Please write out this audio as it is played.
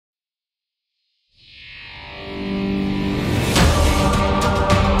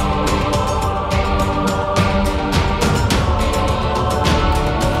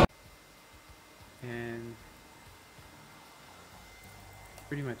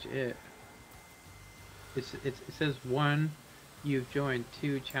much it. It says 1, you've joined.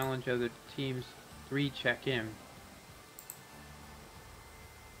 2, challenge other teams. 3, check in.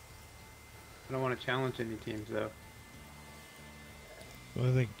 I don't want to challenge any teams though. Well,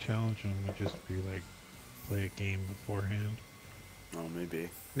 I think challenging would just be like play a game beforehand. Oh, maybe.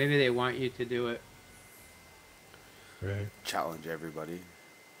 Maybe they want you to do it. Right. Challenge everybody.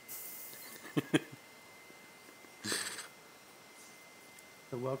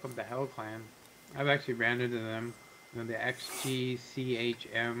 So welcome to Hell Clan. I've actually ran into them. You know, the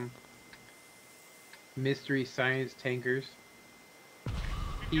XGCHM Mystery Science Tankers.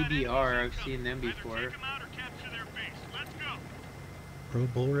 PBR, I've seen them before. Pro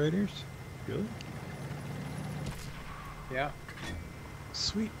Bull Riders? Good. Yeah.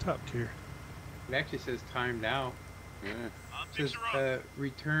 Sweet top tier. It actually says timed out. Yeah. It says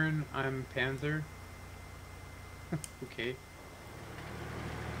return, I'm Panzer. Okay.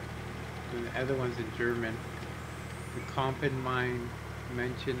 And the other one's in German. The Kompenmine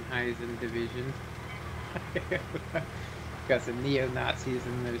Menschenheisen Division. Got some neo-Nazis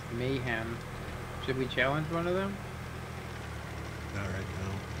and there's mayhem. Should we challenge one of them? Not right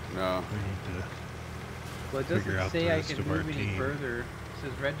now. No. We need to Well, it figure doesn't out the say I rest can of our move any team. further. It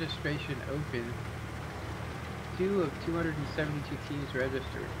says registration open. 2 of 272 teams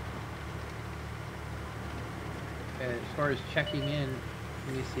registered. As far as checking in,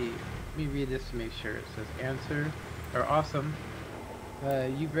 let me see. Let me read this to make sure. It says answer, or awesome.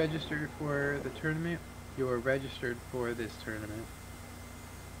 You've registered for the tournament. You are registered for this tournament.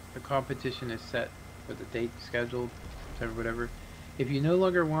 The competition is set for the date scheduled, whatever. If you no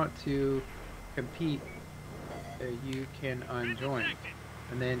longer want to compete, you can unjoin.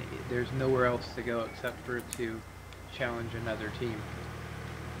 And then there's nowhere else to go except for to challenge another team.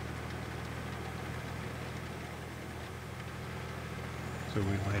 So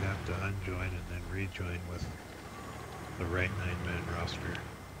we might have to unjoin and then rejoin with the right 9-man roster.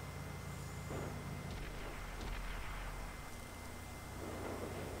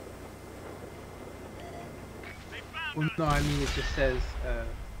 Well, no, I mean it just says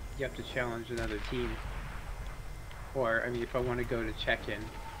you have to challenge another team. Or, I mean, if I want to go to check-in.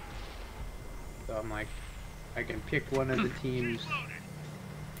 So I'm like, I can pick one of the teams.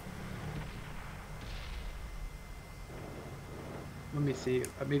 Let me see.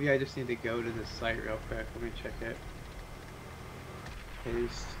 Maybe I just need to go to the site real quick. Let me check it.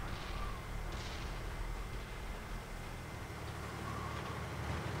 Paste.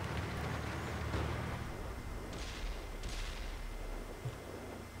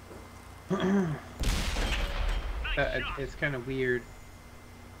 It's kind of weird.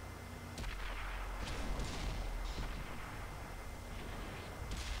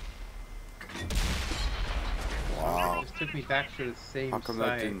 Wow. It just took me back to the same How come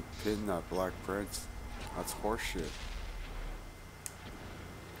site. that didn't pin that Black Prince? That's horseshit.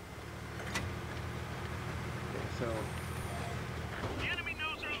 Okay, so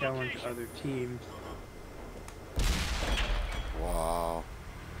challenge other teams. Wow.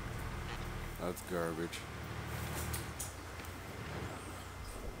 That's garbage.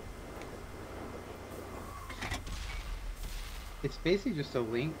 It's basically just a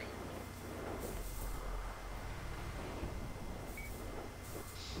link.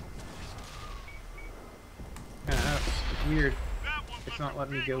 It's weird. It's not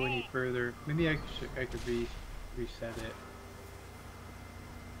letting me go any further. Maybe I could reset it.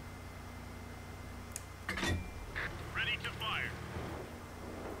 Ready to fire.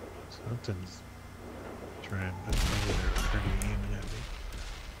 Something's trying. That's probably they're pretty aiming at me.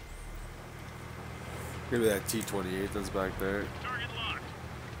 Maybe that T-28 that's back there. Target locked.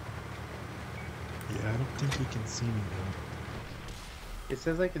 Yeah, I don't think he can see me though. It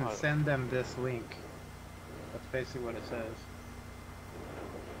says I can send them this link. That's basically what it says.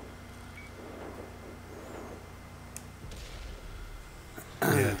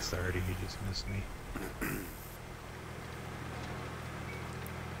 Yeah, it's already. He just missed me.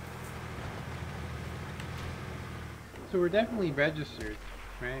 So we're definitely registered,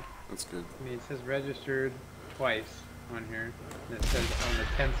 right? That's good. I mean, it says registered twice on here. And it says on the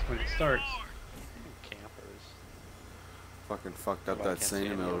 10th when it starts. Campers. Fucking fucked up Well, I that can't see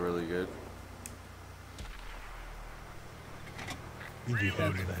Saint mill any. really good. You do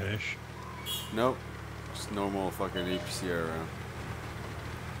have the hash. Nope. Just normal fucking APCR round.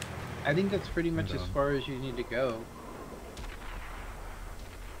 I think that's pretty much Right as on. far as you need to go.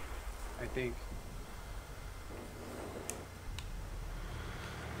 I think.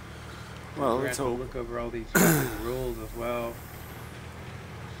 Well, We're let's gonna have hope. to look over all these fucking rules as well.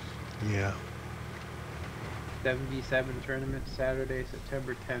 Yeah. 7v7 tournament Saturday,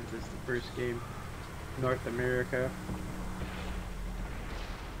 September 10th is the first game. North America.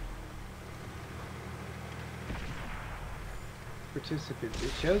 Participants.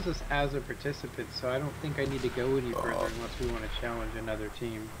 It shows us as a participant, so I don't think I need to go any further unless we want to challenge another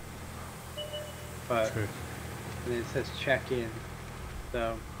team. But Okay. and it says check in,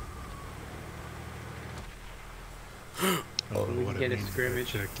 so I don't we know what can get it a means to scrimmage.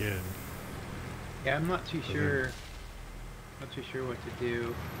 check in. yeah, I'm not too Okay. sure. Not too sure what to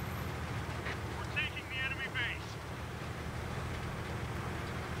do. We're taking the enemy base.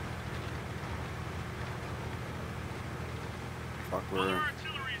 Fuck, All our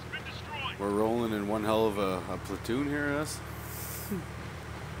artillery has been destroyed. we're rolling in one hell of a platoon here, us.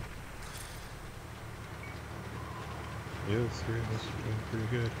 Yeah, the three of us are doing pretty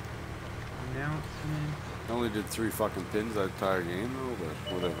good. Announcement. I only did 3 fucking pins that entire game though,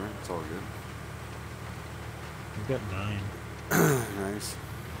 but whatever, it's all good. We got 9. Nice.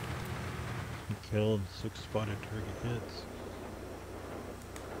 We killed 6 spotted target hits.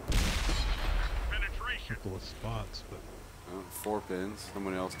 A Penetration. couple of spots, but 4 pins.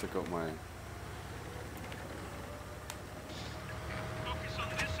 Somebody else took out my. Focus on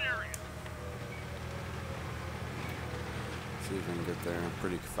this area. See if I can get there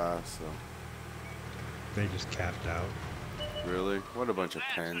pretty fast. So they just capped out. really, what a bunch of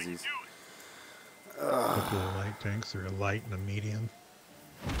That's how you pansies. do it. A couple of light tanks, or a light and a medium.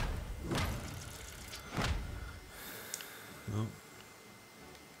 Well,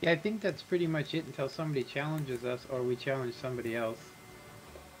 Yeah, I think that's pretty much it until somebody challenges us or we challenge somebody else.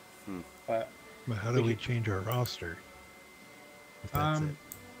 But but how do we change our roster? If that's it.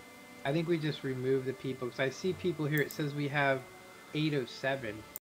 I think we just remove the people because I see people here. It says we have 8 of 7.